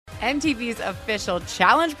MTV's official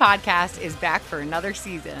Challenge podcast is back for another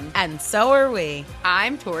season. And so are we.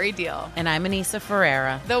 I'm Tori Deal. And I'm Anissa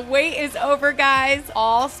Ferreira. The wait is over, guys.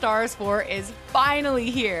 All Stars 4 is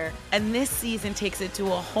finally here. And this season takes it to a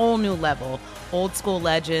whole new level. Old school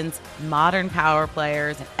legends, modern power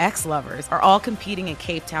players, and ex-lovers are all competing in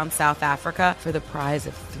Cape Town, South Africa for the prize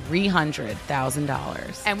of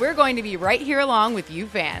 $300,000. And we're going to be right here along with you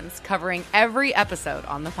fans, covering every episode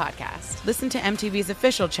on the podcast. Listen to MTV's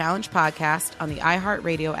official Challenge podcast on the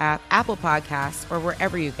iHeartRadio app, Apple Podcasts, or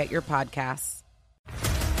wherever you get your podcasts.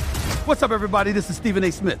 What's up, everybody? This is Stephen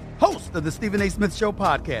A. Smith, host of the Stephen A. Smith Show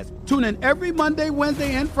podcast. Tune in every Monday,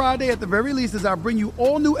 Wednesday, and Friday at the very least as I bring you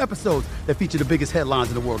all new episodes that feature the biggest headlines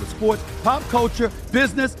in the world of sports, pop culture,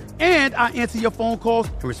 business, and I answer your phone calls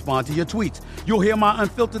and respond to your tweets. You'll hear my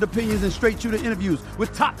unfiltered opinions and straight-shooter interviews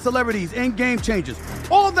with top celebrities and game changers.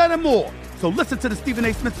 All that and more. So listen to the Stephen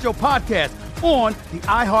A. Smith Show podcast on the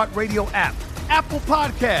iHeartRadio app, Apple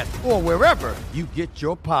Podcasts, or wherever you get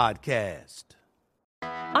your podcast.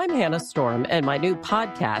 I'm Hannah Storm, and my new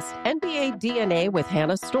podcast, NBA DNA with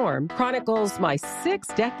Hannah Storm, chronicles my 6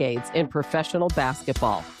 decades in professional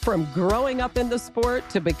basketball. From growing up in the sport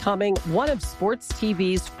to becoming one of sports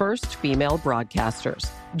TV's first female broadcasters.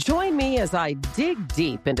 Join me as I dig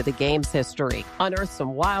deep into the game's history, unearth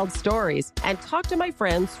some wild stories, and talk to my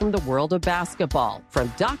friends from the world of basketball,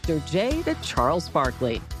 from Dr. J to Charles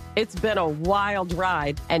Barkley. It's been a wild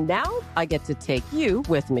ride, and now I get to take you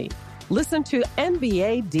with me. Listen to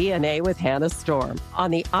NBA DNA with Hannah Storm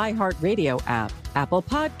on the iHeartRadio app, Apple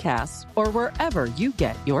Podcasts, or wherever you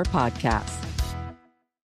get your podcasts.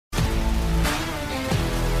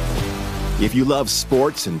 If you love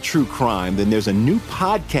sports and true crime, then there's a new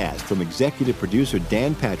podcast from executive producer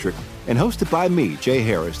Dan Patrick and hosted by me, Jay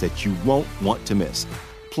Harris, that you won't want to miss.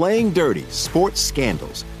 Playing Dirty: Sports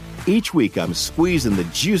Scandals. Each week, I'm squeezing the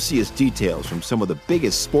juiciest details from some of the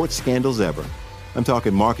biggest sports scandals ever. I'm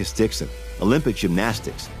talking Marcus Dixon, Olympic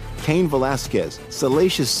gymnastics, Cain Velasquez,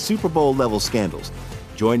 salacious Super Bowl-level scandals.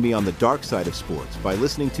 Join me on the dark side of sports by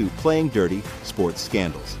listening to Playing Dirty: Sports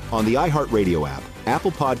Scandals on the iHeartRadio app,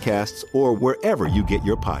 Apple Podcasts, or wherever you get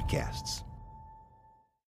your podcasts.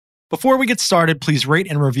 Before we get started, please rate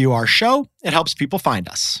and review our show. It helps people find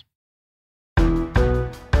us.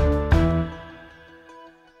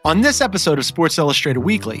 On this episode of Sports Illustrated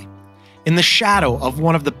Weekly, in the shadow of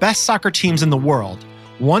one of the best soccer teams in the world,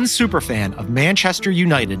 one superfan of Manchester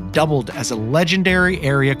United doubled as a legendary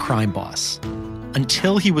area crime boss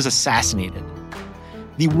until he was assassinated.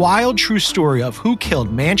 The wild true story of who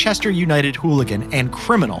killed Manchester United hooligan and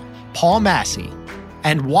criminal Paul Massey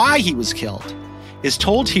and why he was killed is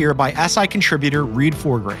told here by SI contributor Reed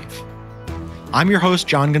Forgrave. I'm your host,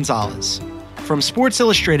 John Gonzalez. From Sports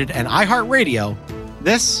Illustrated and iHeartRadio,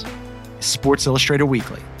 this is Sports Illustrated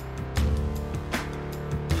Weekly.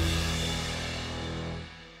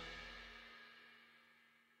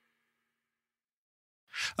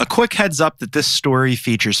 A quick heads up that this story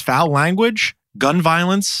features foul language, gun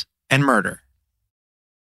violence, and murder.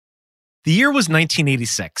 The year was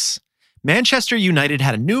 1986. Manchester United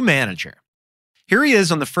had a new manager. Here he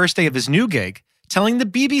is on the first day of his new gig, telling the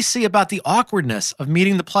BBC about the awkwardness of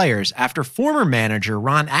meeting the players after former manager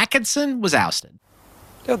Ron Atkinson was ousted.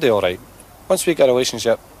 They'll do all right. Once we get a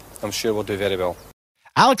relationship, I'm sure we'll do very well.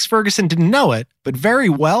 Alex Ferguson didn't know it, but very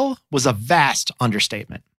well was a vast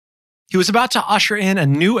understatement. He was about to usher in a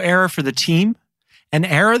new era for the team, an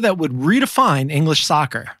era that would redefine English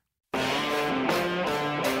soccer.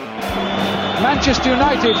 Manchester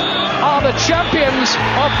United are the champions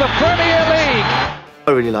of the Premier League.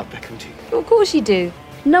 I really like Beckham too. Well, of course you do.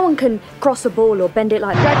 No one can cross a ball or bend it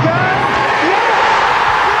like that.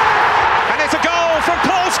 And it's a goal from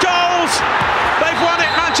Paul Scholes. They've won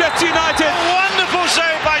it, Manchester United. Wonderful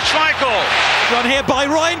save by Schmeichel. Run here by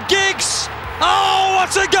Ryan Giggs. Oh,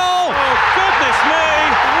 what a goal! Oh, goodness me!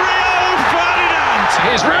 Rio Ferdinand!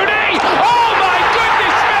 Here's Rooney! Oh, my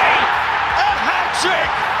goodness me! A hat-trick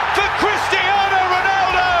for Cristiano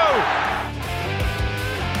Ronaldo!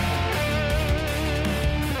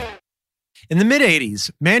 In the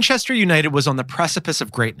mid-'80s, Manchester United was on the precipice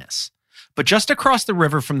of greatness. But just across the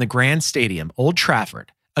river from the Grand Stadium, Old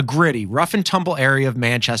Trafford, a gritty, rough-and-tumble area of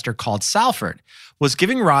Manchester called Salford, was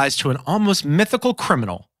giving rise to an almost mythical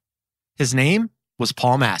criminal. His name was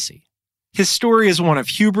Paul Massey. His story is one of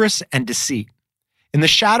hubris and deceit. In the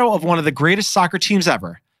shadow of one of the greatest soccer teams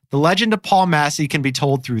ever, the legend of Paul Massey can be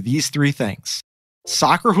told through these 3 things: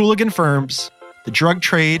 soccer hooligan firms, the drug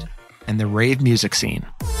trade, and the rave music scene.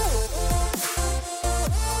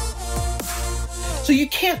 So you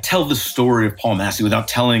can't tell the story of Paul Massey without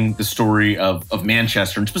telling the story of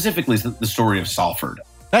Manchester, and specifically the story of Salford.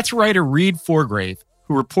 That's writer Reed Forgrave,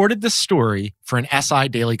 who reported this story for an SI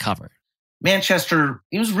Daily cover. Manchester,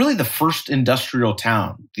 it was really the first industrial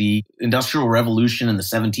town. The Industrial Revolution in the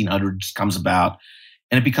 1700s comes about,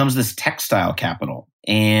 and it becomes this textile capital.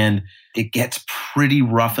 And it gets pretty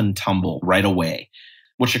rough and tumble right away.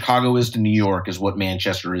 What Chicago is to New York is what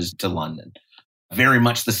Manchester is to London. Very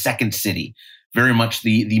much the second city, very much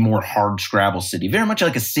the more hard scrabble city, very much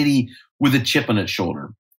like a city with a chip on its shoulder.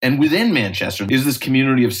 And within Manchester is this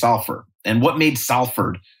community of Salford. And what made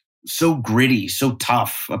Salford so gritty, so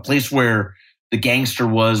tough, a place where the gangster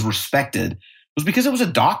was respected, was because it was a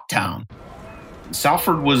dock town.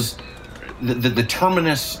 Salford was the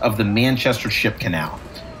terminus of the Manchester Ship Canal.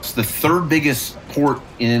 It's the third biggest port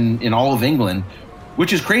in all of England,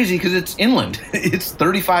 which is crazy because it's inland. It's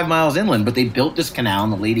 35 miles inland, but they built this canal in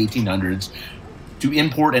the late 1800s to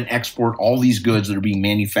import and export all these goods that are being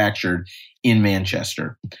manufactured in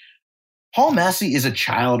Manchester. Paul Massey is a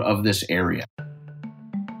child of this area.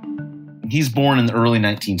 He's born in the early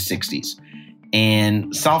 1960s,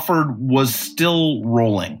 and Salford was still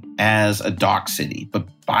rolling as a dock city. But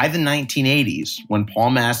by the 1980s, when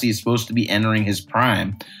Paul Massey is supposed to be entering his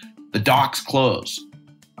prime, the docks close.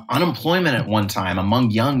 Unemployment at one time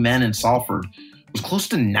among young men in Salford was close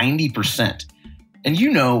to 90%. And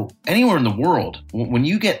anywhere in the world, when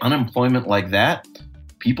you get unemployment like that,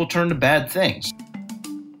 people turn to bad things.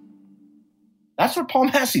 That's what Paul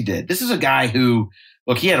Massey did. This is a guy who,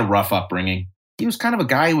 look, he had a rough upbringing. He was kind of a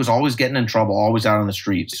guy who was always getting in trouble, always out on the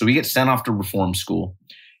streets. So he gets sent off to reform school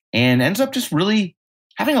and ends up just really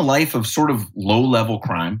having a life of sort of low-level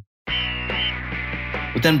crime.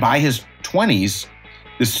 But then by his 20s,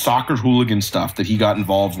 this soccer hooligan stuff that he got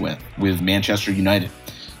involved with Manchester United,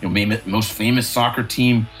 most famous soccer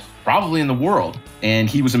team probably in the world. And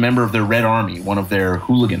he was a member of their Red Army, one of their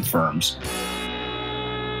hooligan firms.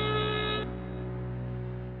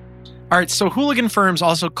 All right, so hooligan firms,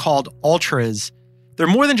 also called ultras, they're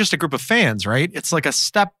more than just a group of fans, right? It's like a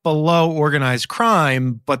step below organized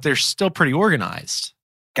crime, but they're still pretty organized.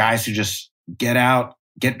 Guys who just get out,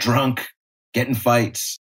 get drunk, get in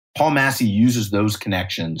fights. Paul Massey uses those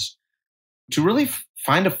connections to really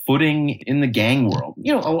find a footing in the gang world.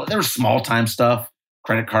 There was small-time stuff,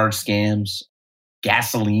 credit card scams,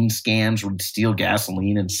 gasoline scams where he'd steal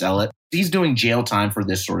gasoline and sell it. He's doing jail time for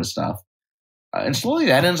this sort of stuff. And slowly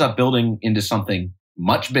that ends up building into something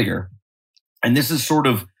much bigger. And this is sort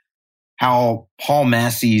of how Paul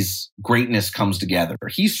Massey's greatness comes together.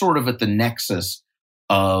 He's sort of at the nexus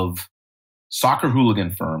of soccer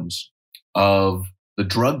hooligan firms, of the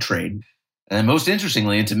drug trade, and most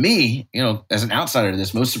interestingly, and to me, as an outsider to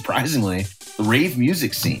this, most surprisingly, the rave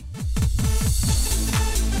music scene.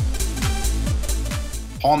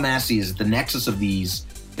 Paul Massey is at the nexus of these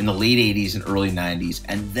in the late 80s and early 90s,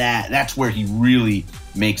 and that's where he really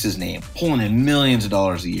makes his name, pulling in millions of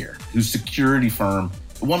dollars a year, whose security firm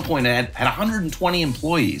at one point had 120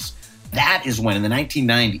 employees. That is when, in the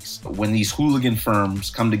 1990s, when these hooligan firms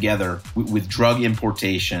come together with drug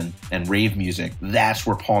importation and rave music, that's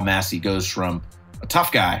where Paul Massey goes from a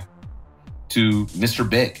tough guy to Mr.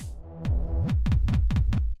 Big.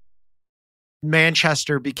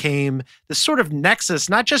 Manchester became this sort of nexus,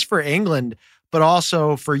 not just for England, but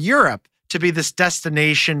also for Europe, to be this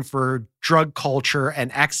destination for drug culture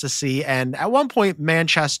and ecstasy. And at one point,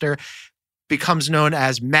 Manchester becomes known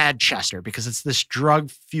as Madchester because it's this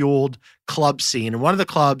drug-fueled club scene. And one of the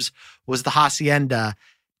clubs was the Hacienda.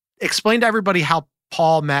 Explain to everybody how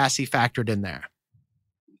Paul Massey factored in there.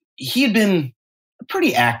 He had been a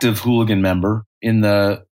pretty active hooligan member in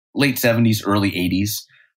the late 70s, early 80s.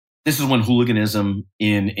 This is when hooliganism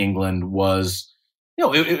in England was,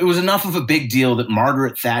 it was enough of a big deal that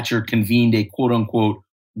Margaret Thatcher convened a quote-unquote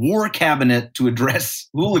war cabinet to address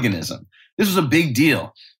hooliganism. This was a big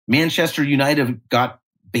deal. Manchester United got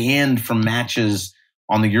banned from matches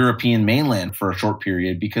on the European mainland for a short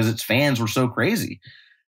period because its fans were so crazy.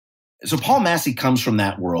 So Paul Massey comes from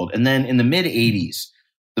that world. And then in the mid-'80s,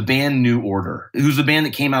 the band New Order, who's the band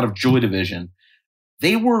that came out of Joy Division,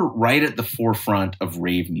 they were right at the forefront of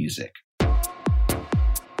rave music.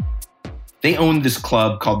 They owned this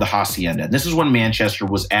club called the Hacienda. And this is when Manchester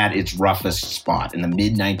was at its roughest spot in the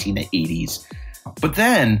mid-1980s. But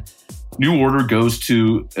then New Order goes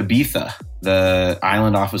to Ibiza, the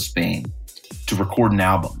island off of Spain, to record an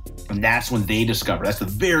album. And that's when they discover, that's the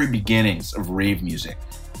very beginnings of rave music.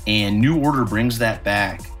 And New Order brings that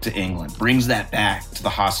back to England, brings that back to the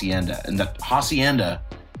Hacienda. And the Hacienda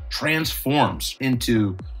transforms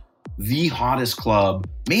into the hottest club,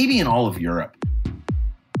 maybe in all of Europe.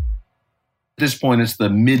 At this point, it's the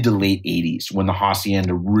mid to late 80s when the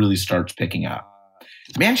Hacienda really starts picking up.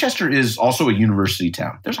 Manchester is also a university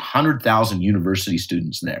town. There's 100,000 university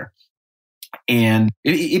students there. And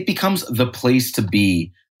it becomes the place to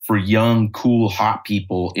be for young, cool, hot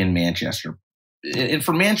people in Manchester. And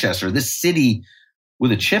for Manchester, this city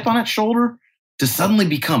with a chip on its shoulder, to suddenly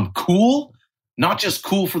become cool, not just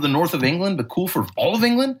cool for the north of England, but cool for all of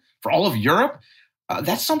England, for all of Europe,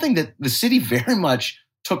 that's something that the city very much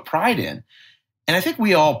took pride in. And I think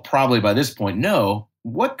we all probably by this point know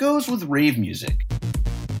what goes with rave music.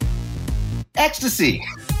 Ecstasy.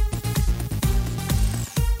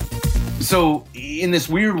 So in this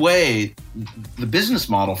weird way, the business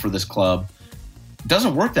model for this club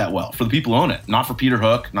doesn't work that well for the people who own it. Not for Peter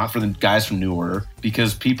Hook, not for the guys from New Order,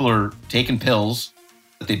 because people are taking pills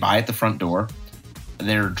that they buy at the front door.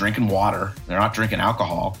 They're drinking water. They're not drinking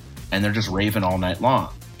alcohol. And they're just raving all night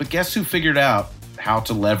long. But guess who figured out how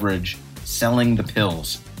to leverage selling the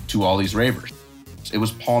pills to all these ravers? It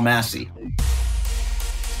was Paul Massey.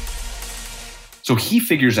 So he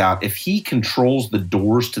figures out if he controls the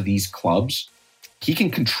doors to these clubs, he can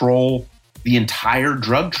control the entire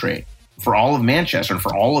drug trade for all of Manchester and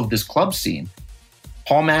for all of this club scene.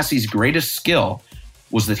 Paul Massey's greatest skill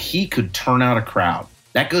was that he could turn out a crowd.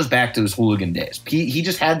 That goes back to his Hooligan days. He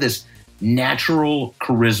just had this natural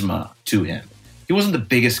charisma to him. He wasn't the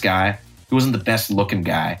biggest guy. He wasn't the best looking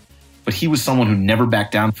guy, but he was someone who never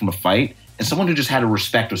backed down from a fight and someone who just had a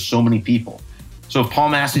respect of so many people. So if Paul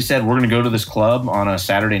Massey said, we're going to go to this club on a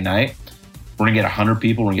Saturday night, we're going to get 100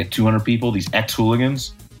 people, we're going to get 200 people, these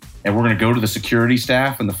ex-hooligans, and we're going to go to the security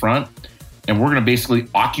staff in the front, and we're going to basically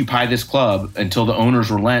occupy this club until the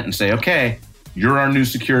owners relent and say, okay, you're our new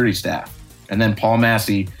security staff. And then Paul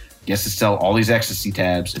Massey gets to sell all these ecstasy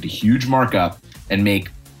tabs at a huge markup and make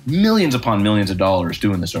millions upon millions of dollars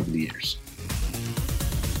doing this over the years.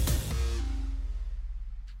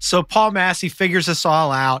 So Paul Massey figures this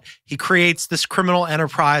all out. He creates this criminal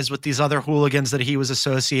enterprise with these other hooligans that he was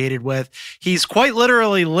associated with. He's quite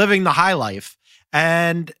literally living the high life.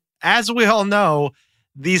 And as we all know,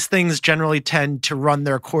 these things generally tend to run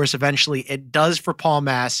their course eventually. It does for Paul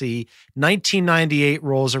Massey. 1998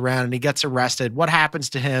 rolls around and he gets arrested. What happens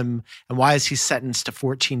to him and why is he sentenced to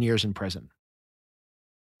 14 years in prison?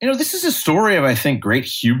 You know, this is a story of, I think, great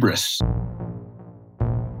hubris.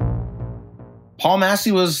 Paul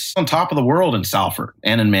Massey was on top of the world in Salford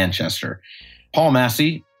and in Manchester. Paul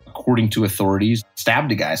Massey, according to authorities,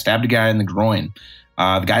 stabbed a guy in the groin.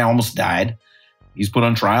 The guy almost died. He's put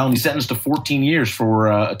on trial and he's sentenced to 14 years for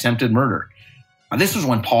attempted murder. This was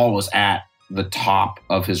when Paul was at the top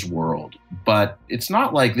of his world. But it's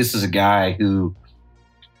not like this is a guy who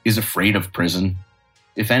is afraid of prison.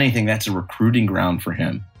 If anything, that's a recruiting ground for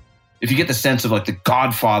him. If you get the sense of like the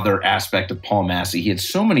Godfather aspect of Paul Massey, he had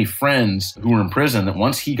so many friends who were in prison that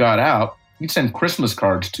once he got out, he'd send Christmas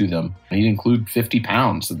cards to them. He'd include 50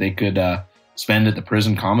 pounds that they could spend at the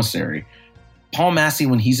prison commissary. Paul Massey,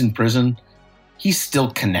 when he's in prison, he's still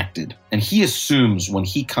connected. And he assumes when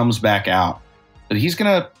he comes back out that he's going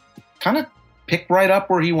to kind of pick right up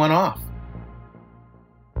where he went off.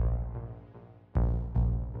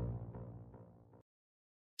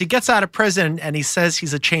 He gets out of prison and he says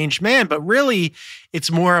he's a changed man, but really it's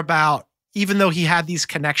more about, even though he had these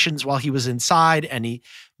connections while he was inside and he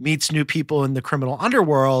meets new people in the criminal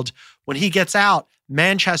underworld, when he gets out,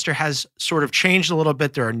 Manchester has sort of changed a little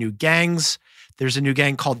bit. There are new gangs. There's a new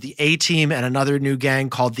gang called the A-Team and another new gang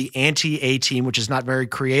called the Anti-A-Team, which is not very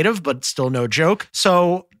creative, but still no joke.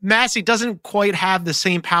 So Massey doesn't quite have the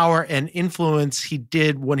same power and influence he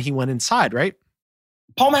did when he went inside, right?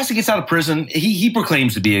 Paul Massey gets out of prison. He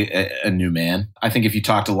proclaims to be a new man. I think if you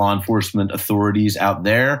talk to law enforcement authorities out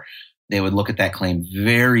there, they would look at that claim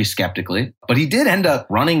very skeptically. But he did end up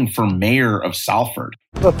running for mayor of Salford.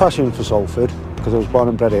 I have a passion for Salford because I was born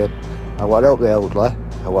and bred here. I want to help the elderly,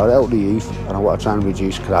 I want to help the youth, and I want to try and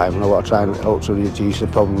reduce crime, and I want to try and also reduce the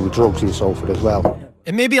problem with drugs in Salford as well.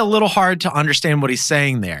 It may be a little hard to understand what he's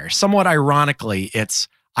saying there. Somewhat ironically, it's,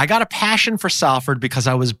 I got a passion for Salford because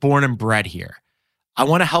I was born and bred here. I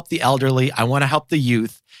want to help the elderly, I want to help the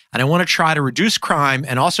youth, and I want to try to reduce crime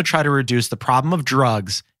and also try to reduce the problem of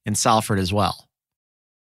drugs in Salford as well.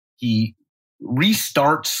 He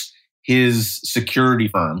restarts his security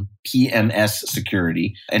firm, PMS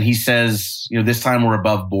Security, and he says, this time we're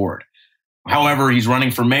above board. However, he's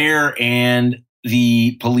running for mayor and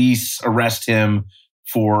the police arrest him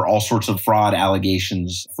for all sorts of fraud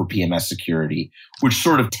allegations for PMS Security, which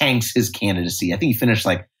sort of tanks his candidacy. I think he finished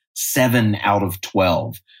like 7 out of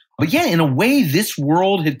 12. But yeah, in a way, this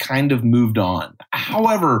world had kind of moved on.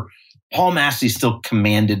 However, Paul Massey still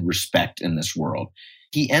commanded respect in this world.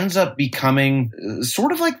 He ends up becoming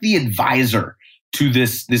sort of like the advisor to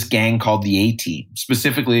this gang called the A-Team,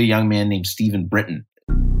 specifically a young man named Stephen Britton.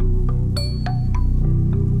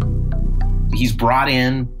 He's brought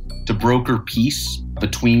in to broker peace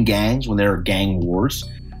between gangs when there are gang wars.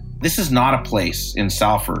 This is not a place in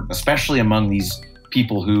Salford, especially among these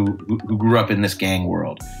people who grew up in this gang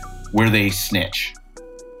world, where they snitch.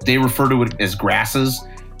 They refer to it as grasses.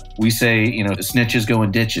 We say, the snitches go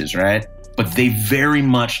in ditches, right? But they very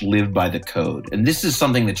much live by the code. And this is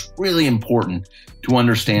something that's really important to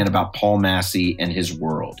understand about Paul Massey and his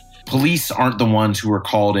world. Police aren't the ones who are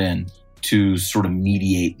called in to sort of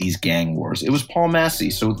mediate these gang wars. It was Paul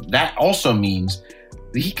Massey. So that also means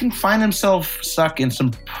that he can find himself stuck in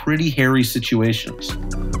some pretty hairy situations.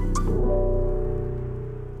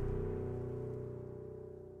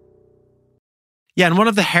 Yeah, and one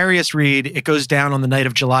of the hairiest read, it goes down on the night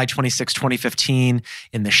of July 26, 2015,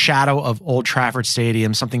 in the shadow of Old Trafford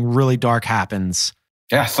Stadium. Something really dark happens.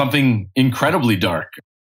 Yeah, something incredibly dark.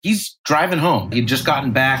 He's driving home. He'd just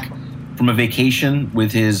gotten back from a vacation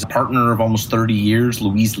with his partner of almost 30 years,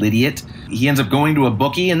 Louise Lydiot. He ends up going to a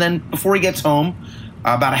bookie, and then before he gets home,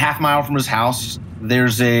 about a half mile from his house,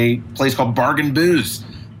 there's a place called Bargain Booze.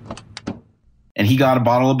 And he got a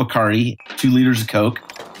bottle of Bacardi, 2 liters of Coke,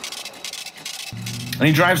 and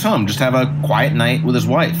he drives home, just have a quiet night with his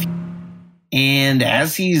wife. And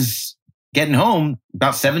as he's getting home,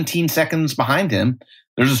 about 17 seconds behind him,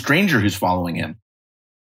 there's a stranger who's following him.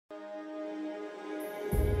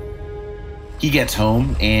 He gets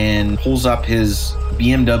home and pulls up his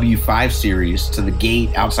BMW 5 Series to the gate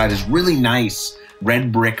outside his really nice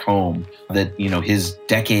red brick home that, his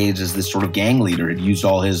decades as this sort of gang leader had used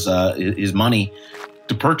all his money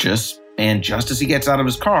to purchase. And just as he gets out of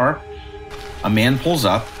his car, a man pulls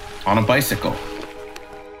up on a bicycle.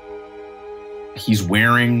 He's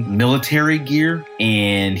wearing military gear,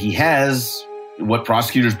 and he has what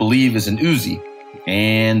prosecutors believe is an Uzi.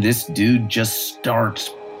 And this dude just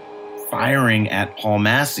starts firing at Paul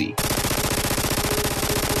Massey.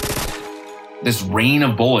 This rain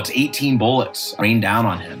of bullets, 18 bullets, rained down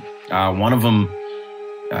on him. One of them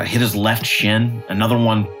hit his left shin. Another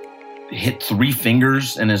one hit 3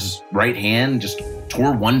 fingers in his right hand, just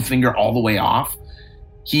tore one finger all the way off.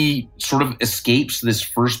 He sort of escapes this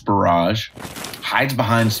first barrage, hides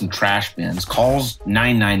behind some trash bins, calls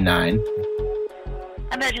 999.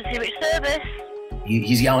 Emergency route service.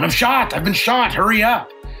 He's yelling, "I'm shot! I've been shot! Hurry up!"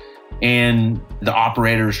 And the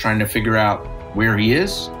operator is trying to figure out where he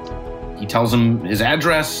is. He tells him his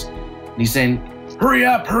address, and he's saying, hurry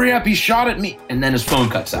up, he shot at me." And then his phone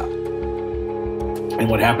cuts out. And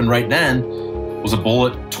what happened right then was a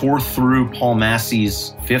bullet tore through Paul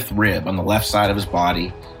Massey's 5th rib on the left side of his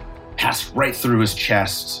body, passed right through his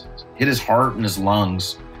chest, hit his heart and his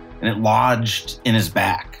lungs, and it lodged in his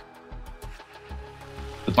back.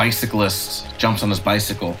 The bicyclist jumps on his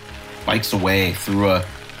bicycle, bikes away through a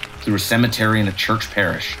cemetery and a church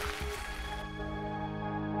parish.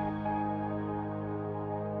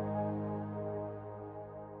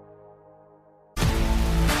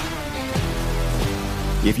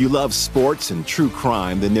 If you love sports and true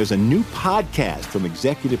crime, then there's a new podcast from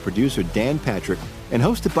executive producer Dan Patrick and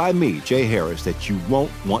hosted by me, Jay Harris, that you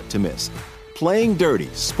won't want to miss. Playing Dirty: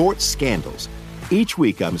 Sports Scandals. Each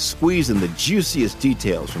week, I'm squeezing the juiciest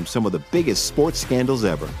details from some of the biggest sports scandals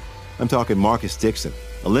ever. I'm talking Marcus Dixon,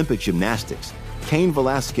 Olympic gymnastics, Cain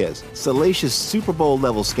Velasquez, salacious Super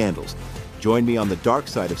Bowl-level scandals. Join me on the dark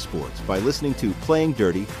side of sports by listening to Playing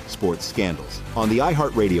Dirty: Sports Scandals on the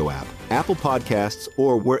iHeartRadio app, Apple Podcasts,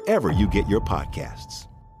 or wherever you get your podcasts.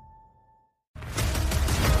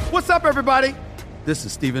 What's up, everybody? This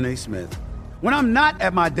is Stephen A. Smith. When I'm not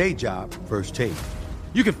at my day job, First Take,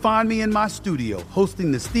 you can find me in my studio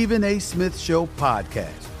hosting the Stephen A. Smith Show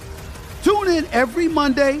podcast. Tune in every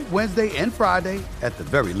Monday, Wednesday, and Friday, at the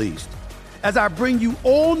very least, as I bring you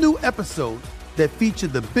all new episodes that feature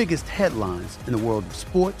the biggest headlines in the world of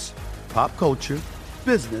sports, pop culture,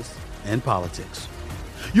 business, and politics.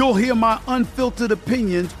 You'll hear my unfiltered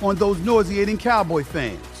opinions on those nauseating Cowboy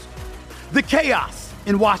fans, the chaos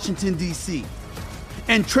in Washington, D.C.,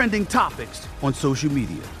 and trending topics on social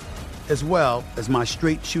media, as well as my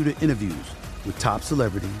straight shooter interviews with top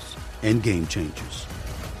celebrities and game changers.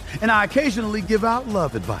 And I occasionally give out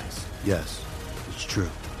love advice. Yes, it's true.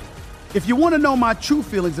 If you want to know my true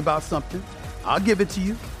feelings about something, I'll give it to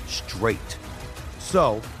you straight.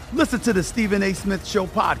 So listen to the Stephen A. Smith Show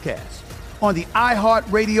podcast on the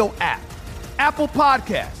iHeartRadio app, Apple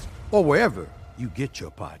Podcasts, or wherever you get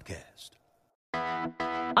your podcast.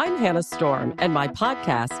 I'm Hannah Storm, and my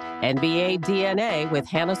podcast, NBA DNA with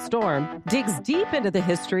Hannah Storm, digs deep into the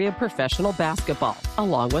history of professional basketball,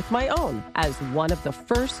 along with my own, as one of the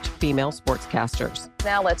first female sportscasters.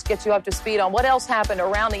 Now let's get you up to speed on what else happened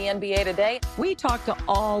around the NBA today. We talk to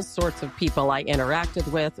all sorts of people I interacted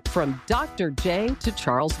with, from Dr. J to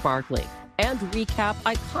Charles Barkley, and recap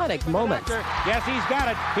iconic moments. Yes, he's got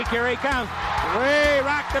it. Here he comes. Way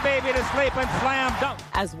rock the baby to sleep and slam dunk.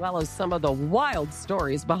 As well as some of the wild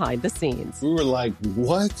stories behind the scenes. We were like,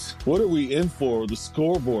 what? What are we in for? The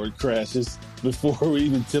scoreboard crashes before we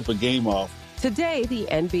even tip a game off. Today, the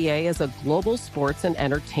NBA is a global sports and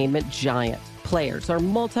entertainment giant. Players are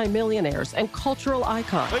multimillionaires and cultural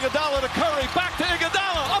icons. Iguodala to Curry, back to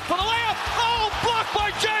Iguodala, up for the layup. Oh, blocked by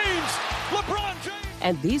James. LeBron James.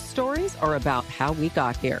 And these stories are about how we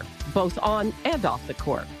got here, both on and off the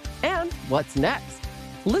court. And what's next?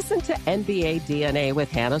 Listen to NBA DNA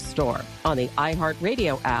with Hannah Storm on the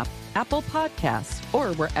iHeartRadio app, Apple Podcasts,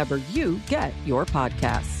 or wherever you get your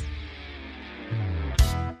podcasts.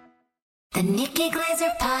 The Nikki Glaser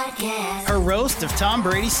Podcast. Her roast of Tom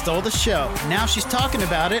Brady stole the show. Now she's talking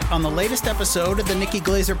about it on the latest episode of the Nikki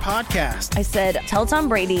Glaser Podcast. I said, tell Tom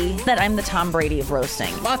Brady that I'm the Tom Brady of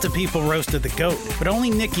roasting. Lots of people roasted the GOAT, but only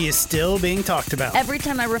Nikki is still being talked about. Every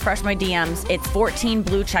time I refresh my DMs, it's 14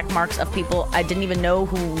 blue check marks of people I didn't even know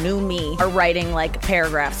who knew me are writing like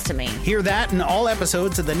paragraphs to me. Hear that in all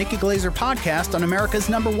episodes of the Nikki Glaser Podcast on America's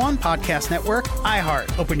 #1 podcast network,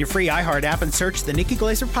 iHeart. Open your free iHeart app and search the Nikki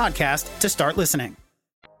Glaser Podcast to start listening.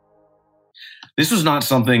 This was not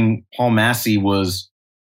something Paul Massey was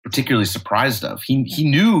particularly surprised of. He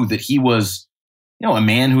knew that he was, a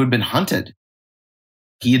man who had been hunted.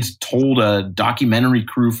 He had told a documentary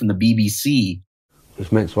crew from the BBC,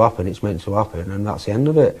 it's meant to happen, and that's the end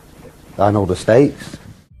of it. I know the stakes.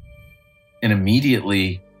 And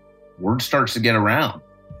immediately, word starts to get around.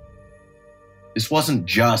 This wasn't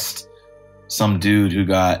just some dude who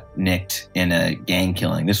got nicked in a gang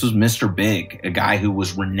killing. This was Mr. Big, a guy who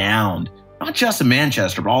was renowned, not just in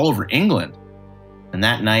Manchester, but all over England. And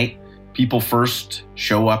that night, people first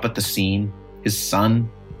show up at the scene.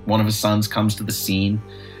 One of his sons comes to the scene,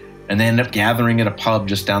 and they end up gathering at a pub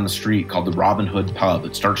just down the street called the Robin Hood Pub.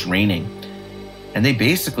 It starts raining. And they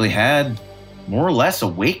basically had more or less a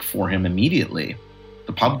wake for him immediately.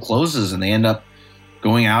 The pub closes and they end up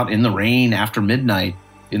going out in the rain after midnight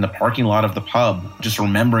in the parking lot of the pub, just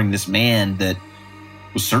remembering this man that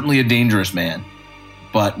was certainly a dangerous man,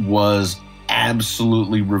 but was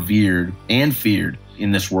absolutely revered and feared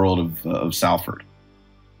in this world of Salford.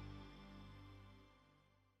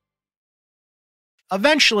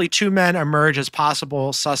 Eventually, two men emerge as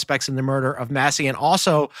possible suspects in the murder of Massey and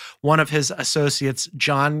also one of his associates,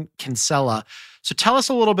 John Kinsella. So tell us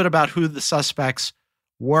a little bit about who the suspects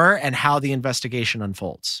were and how the investigation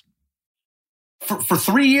unfolds. For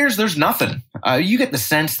 3 years, there's nothing. You get the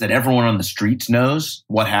sense that everyone on the streets knows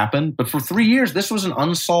what happened, but for 3 years, this was an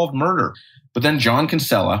unsolved murder. But then John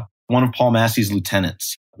Kinsella, one of Paul Massey's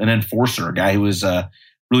lieutenants, an enforcer, a guy who was a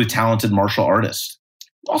really talented martial artist,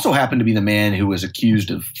 also happened to be the man who was accused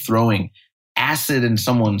of throwing acid in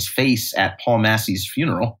someone's face at Paul Massey's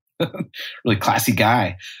funeral. Really classy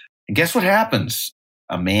guy. And guess what happens?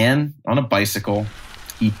 A man on a bicycle,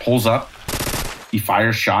 he pulls up, he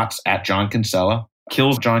fires shots at John Kinsella,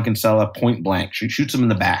 kills John Kinsella point blank, shoots him in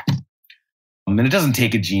the back. And it doesn't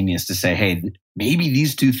take a genius to say, hey, maybe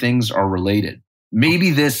these two things are related.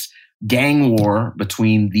 Maybe this gang war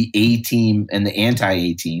between the A team and the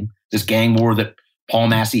anti-A team, this gang war that Paul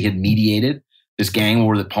Massey had mediated, this gang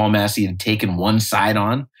war that Paul Massey had taken one side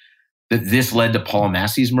on, that this led to Paul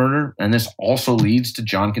Massey's murder, and this also leads to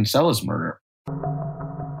John Kinsella's murder.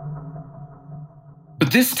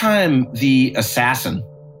 But this time, the assassin,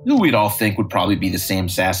 who we'd all think would probably be the same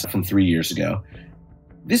assassin from 3 years ago,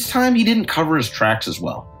 this time he didn't cover his tracks as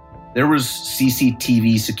well. There was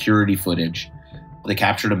CCTV security footage. They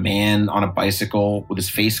captured a man on a bicycle with his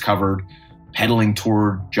face covered, pedaling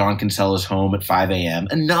toward John Kinsella's home at 5 a.m.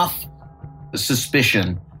 Enough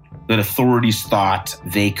suspicion that authorities thought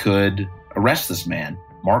they could arrest this man.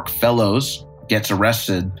 Mark Fellows gets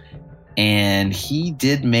arrested, and he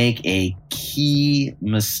did make a key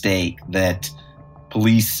mistake that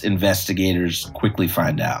police investigators quickly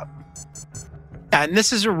find out. And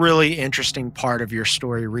this is a really interesting part of your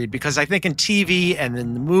story, Reed, because I think in TV and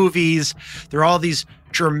in the movies, there are all these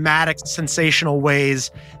dramatic, sensational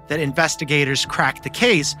ways that investigators crack the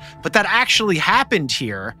case, but that actually happened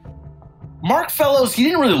here. Mark Fellows, he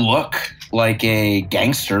didn't really look like a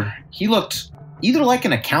gangster. He looked either like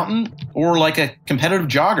an accountant or like a competitive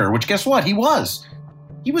jogger, which guess what? He was.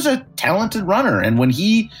 He was a talented runner. And when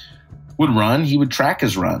he would run, he would track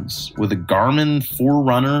his runs with a Garmin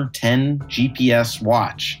Forerunner 10 GPS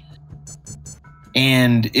watch.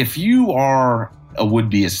 And if you are a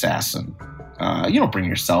would-be assassin, you don't bring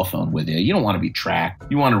your cell phone with you. You don't want to be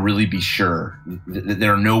tracked. You want to really be sure that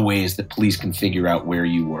there are no ways that police can figure out where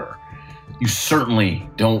you were. You certainly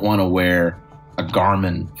don't want to wear a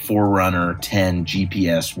Garmin Forerunner 10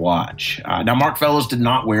 GPS watch. Now, Mark Fellows did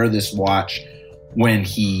not wear this watch when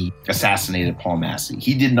he assassinated Paul Massey.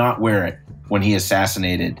 He did not wear it when he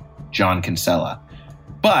assassinated John Kinsella.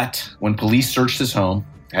 But when police searched his home,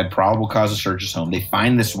 had probable cause to search his home, they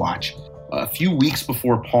find this watch. A few weeks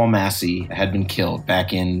before Paul Massey had been killed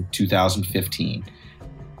back in 2015,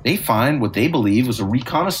 they find what they believe was a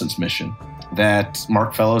reconnaissance mission that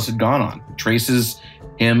Mark Fellows had gone on. It traces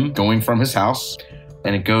him going from his house,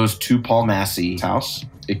 and it goes to Paul Massey's house.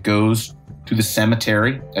 It goes to the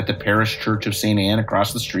cemetery at the Parish Church of St. Anne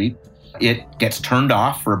across the street. It gets turned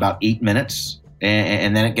off for about 8 minutes,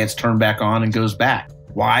 and then it gets turned back on and goes back.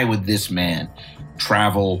 Why would this man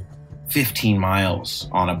travel 15 miles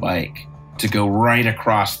on a bike to go right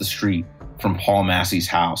across the street from Paul Massey's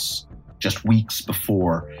house just weeks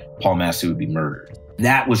before Paul Massey would be murdered?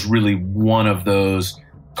 That was really one of those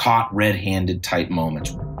caught red-handed type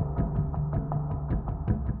moments.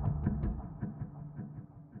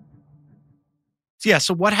 Yeah,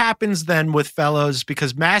 so what happens then with Fellows?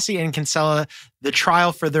 Because Massey and Kinsella, the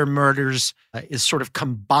trial for their murders is sort of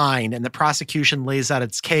combined, and the prosecution lays out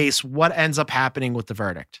its case. What ends up happening with the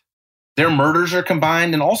verdict? Their murders are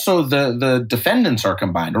combined, and also the defendants are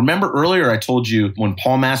combined. Remember earlier I told you when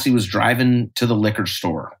Paul Massey was driving to the liquor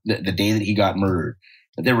store the day that he got murdered,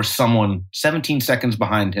 that there was someone 17 seconds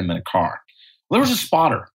behind him in a car. Well, there was a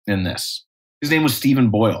spotter in this. His name was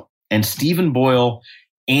Stephen Boyle. And Stephen Boyle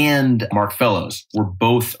and Mark Fellows were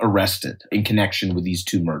both arrested in connection with these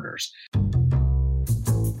two murders.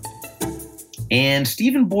 And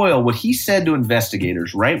Stephen Boyle, what he said to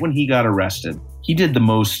investigators right when he got arrested, he did the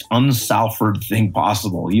most un-Salford thing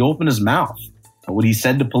possible. He opened his mouth. What he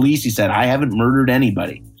said to police, he said, "I haven't murdered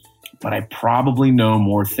anybody, but I probably know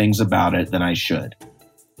more things about it than I should."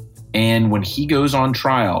 And when he goes on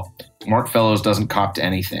trial, Mark Fellows doesn't cop to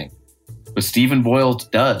anything. But Stephen Boyle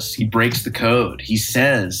does. He breaks the code. He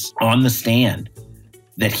says on the stand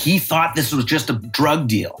that he thought this was just a drug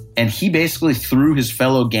deal. And he basically threw his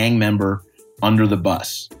fellow gang member under the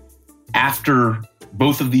bus after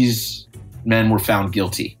both of these men were found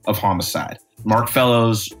guilty of homicide. Mark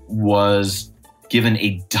Fellows was given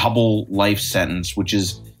a double life sentence, which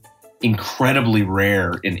is incredibly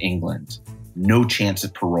rare in England. No chance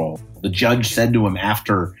at parole. The judge said to him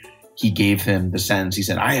after he gave him the sentence, he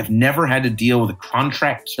said, "I have never had to deal with a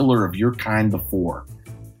contract killer of your kind before."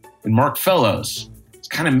 And Mark Fellows, it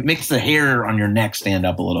kind of makes the hair on your neck stand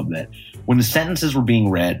up a little bit. When the sentences were being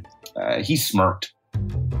read, he smirked.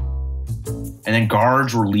 And then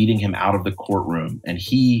guards were leading him out of the courtroom, and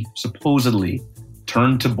he supposedly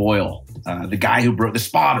turned to Boyle, the guy who broke the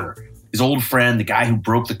spotter, his old friend, the guy who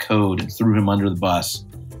broke the code and threw him under the bus.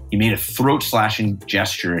 He made a throat-slashing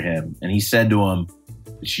gesture at him, and he said to him,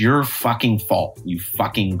 "It's your fucking fault, you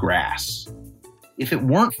fucking grass." If it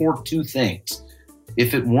weren't for two things,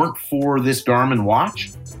 if it weren't for this Garmin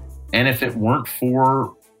watch, and if it weren't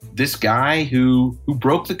for this guy who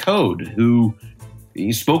broke the code, who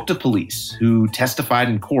spoke to police, who testified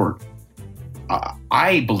in court,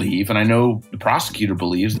 I believe, and I know the prosecutor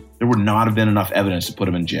believes, there would not have been enough evidence to put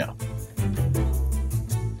him in jail.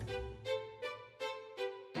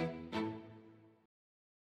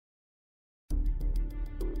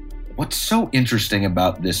 What's so interesting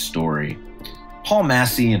about this story, Paul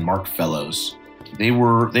Massey and Mark Fellows, they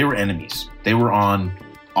were enemies. They were on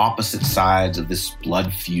opposite sides of this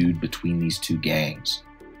blood feud between these two gangs.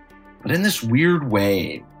 But in this weird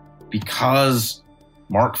way, because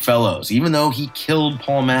Mark Fellows, even though he killed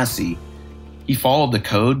Paul Massey, he followed the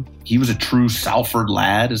code. He was a true Salford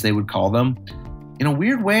lad, as they would call them. In a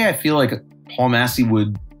weird way, I feel like Paul Massey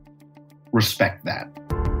would respect that.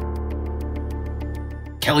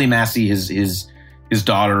 Kelly Massey, his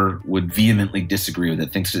daughter, would vehemently disagree with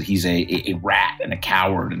it, thinks that he's a rat and a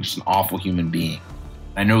coward and just an awful human being.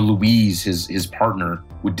 I know Louise, his partner,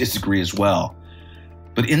 would disagree as well.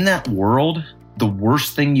 But in that world, the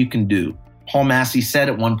worst thing you can do, Paul Massey said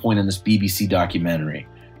at one point in this BBC documentary,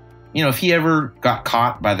 if he ever got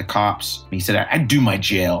caught by the cops, he said, "I'd do my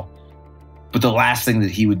jail. But the last thing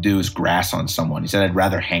that he would do is grass on someone." He said, "I'd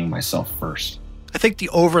rather hang myself first." I think the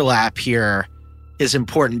overlap here is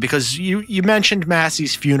important because you mentioned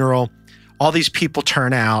Massey's funeral. All these people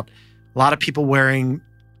turn out, a lot of people wearing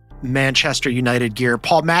Manchester United gear.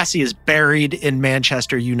 Paul Massey is buried in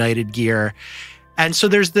Manchester United gear. And so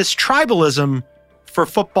there's this tribalism for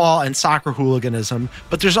football and soccer hooliganism,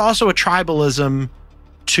 but there's also a tribalism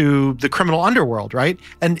to the criminal underworld, right?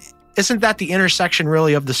 And isn't that the intersection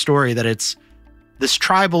really of the story, that it's this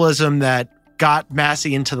tribalism that got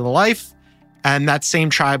Massey into the life and that same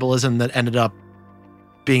tribalism that ended up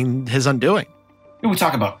being his undoing? We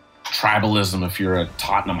talk about tribalism if you're a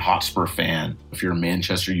Tottenham Hotspur fan, if you're a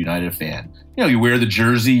Manchester United fan. You know, you wear the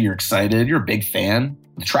jersey, you're excited, you're a big fan.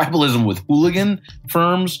 The tribalism with hooligan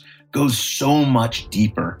firms goes so much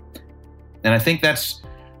deeper. And I think that's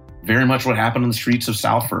very much what happened on the streets of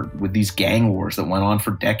Salford with these gang wars that went on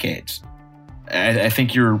for decades. I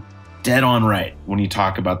think you're dead on right when you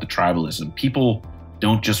talk about the tribalism. People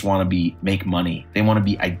don't just want to make money. They want to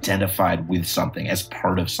be identified with something, as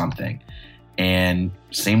part of something. And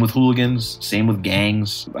same with hooligans, same with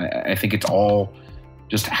gangs. I think it's all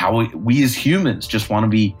just how we as humans just want to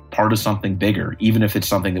be part of something bigger, even if it's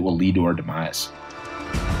something that will lead to our demise.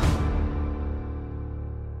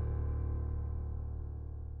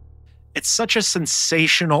 It's such a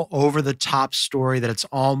sensational, over-the-top story that it's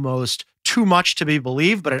almost too much to be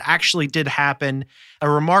believed, but it actually did happen. A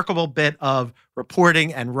remarkable bit of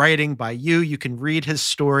reporting and writing by you. You can read his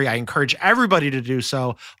story. I encourage everybody to do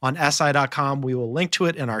so on SI.com. We will link to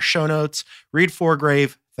it in our show notes. Reed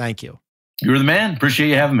Forgrave, thank you. You're the man. Appreciate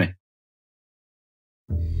you having me.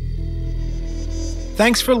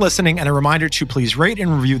 Thanks for listening, and a reminder to please rate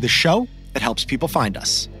and review the show. It helps people find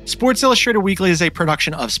us. Sports Illustrated Weekly is a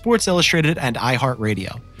production of Sports Illustrated and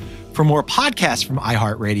iHeartRadio. For more podcasts from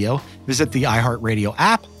iHeartRadio, visit the iHeartRadio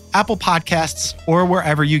app, Apple Podcasts, or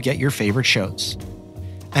wherever you get your favorite shows.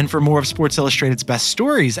 And for more of Sports Illustrated's best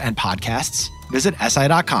stories and podcasts, visit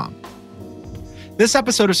SI.com. This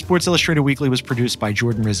episode of Sports Illustrated Weekly was produced by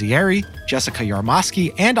Jordan Rizzieri, Jessica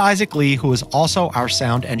Yarmosky, and Isaac Lee, who is also our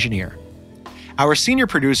sound engineer. Our senior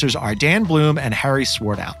producers are Dan Bloom and Harry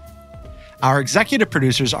Swartout. Our executive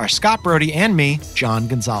producers are Scott Brody and me, John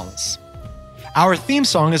Gonzalez. Our theme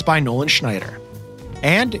song is by Nolan Schneider.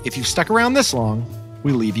 And if you've stuck around this long,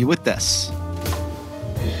 we leave you with this.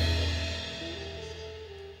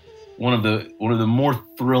 One of the more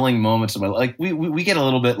thrilling moments of my life. Like we get a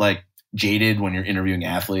little bit like jaded when you're interviewing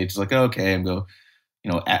athletes. It's like, okay, I'm go,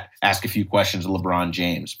 ask a few questions of LeBron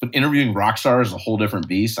James. But interviewing rock stars is a whole different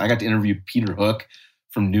beast. I got to interview Peter Hook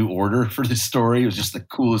from New Order for this story. He was just the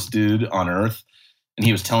coolest dude on earth. And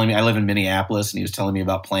he was telling me, I live in Minneapolis, and he was telling me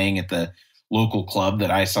about playing at the local club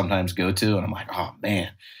that I sometimes go to. And I'm like, oh man.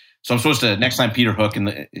 So I'm supposed to, next time Peter Hook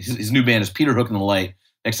and his new band is Peter Hook and the Light.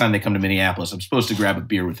 Next time they come to Minneapolis, I'm supposed to grab a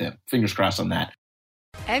beer with him. Fingers crossed on that.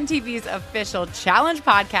 MTV's official Challenge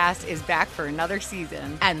podcast is back for another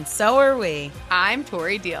season. And so are we. I'm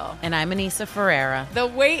Tori Deal. And I'm Anissa Ferreira. The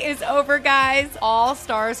wait is over, guys. All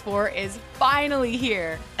Stars 4 is finally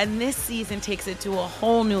here. And this season takes it to a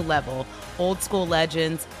whole new level. Old school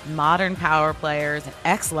legends, modern power players, and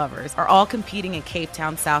ex-lovers are all competing in Cape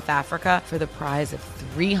Town, South Africa for the prize of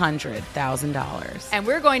 $300,000. And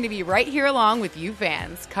we're going to be right here along with you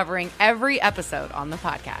fans, covering every episode on the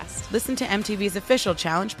podcast. Listen to MTV's official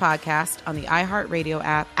Challenge podcast on the iHeartRadio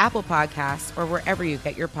app, Apple Podcasts, or wherever you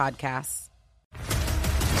get your podcasts.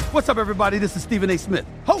 What's up, everybody? This is Stephen A. Smith,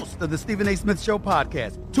 host of the Stephen A. Smith Show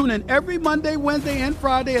podcast. Tune in every Monday, Wednesday, and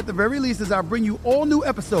Friday at the very least as I bring you all new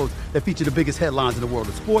episodes that feature the biggest headlines in the world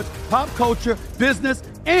of sports, pop culture, business,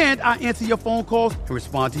 and I answer your phone calls and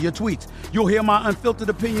respond to your tweets. You'll hear my unfiltered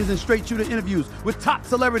opinions and straight-shooter interviews with top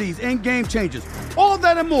celebrities and game changers. All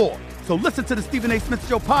that and more. So listen to the Stephen A. Smith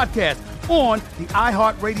Show podcast on the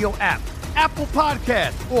iHeartRadio app, Apple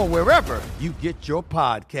Podcasts, or wherever you get your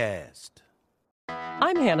podcast.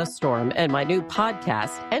 I'm Hannah Storm, and my new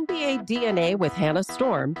podcast, NBA DNA with Hannah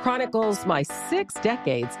Storm, chronicles my 6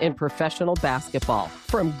 decades in professional basketball.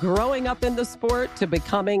 From growing up in the sport to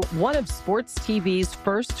becoming one of sports TV's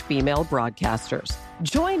first female broadcasters.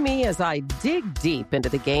 Join me as I dig deep into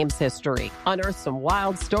the game's history, unearth some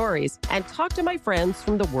wild stories, and talk to my friends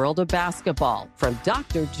from the world of basketball, from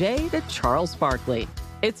Dr. J to Charles Barkley.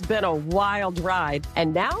 It's been a wild ride,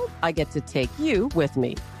 and now I get to take you with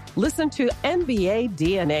me. Listen to NBA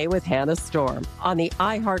DNA with Hannah Storm on the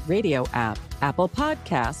iHeartRadio app, Apple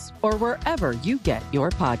Podcasts, or wherever you get your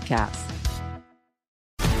podcasts.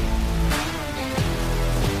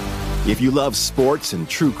 If you love sports and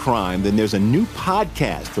true crime, then there's a new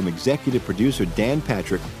podcast from executive producer Dan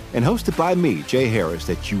Patrick and hosted by me, Jay Harris,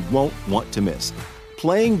 that you won't want to miss.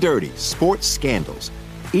 Playing Dirty: Sports Scandals.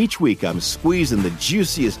 Each week, I'm squeezing the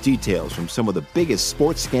juiciest details from some of the biggest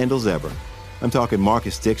sports scandals ever. I'm talking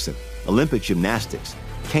Marcus Dixon, Olympic gymnastics,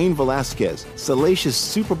 Cain Velasquez, salacious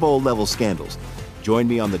Super Bowl-level scandals. Join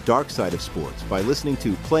me on the dark side of sports by listening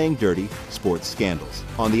to Playing Dirty: Sports Scandals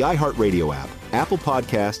on the iHeartRadio app, Apple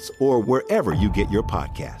Podcasts, or wherever you get your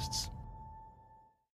podcasts.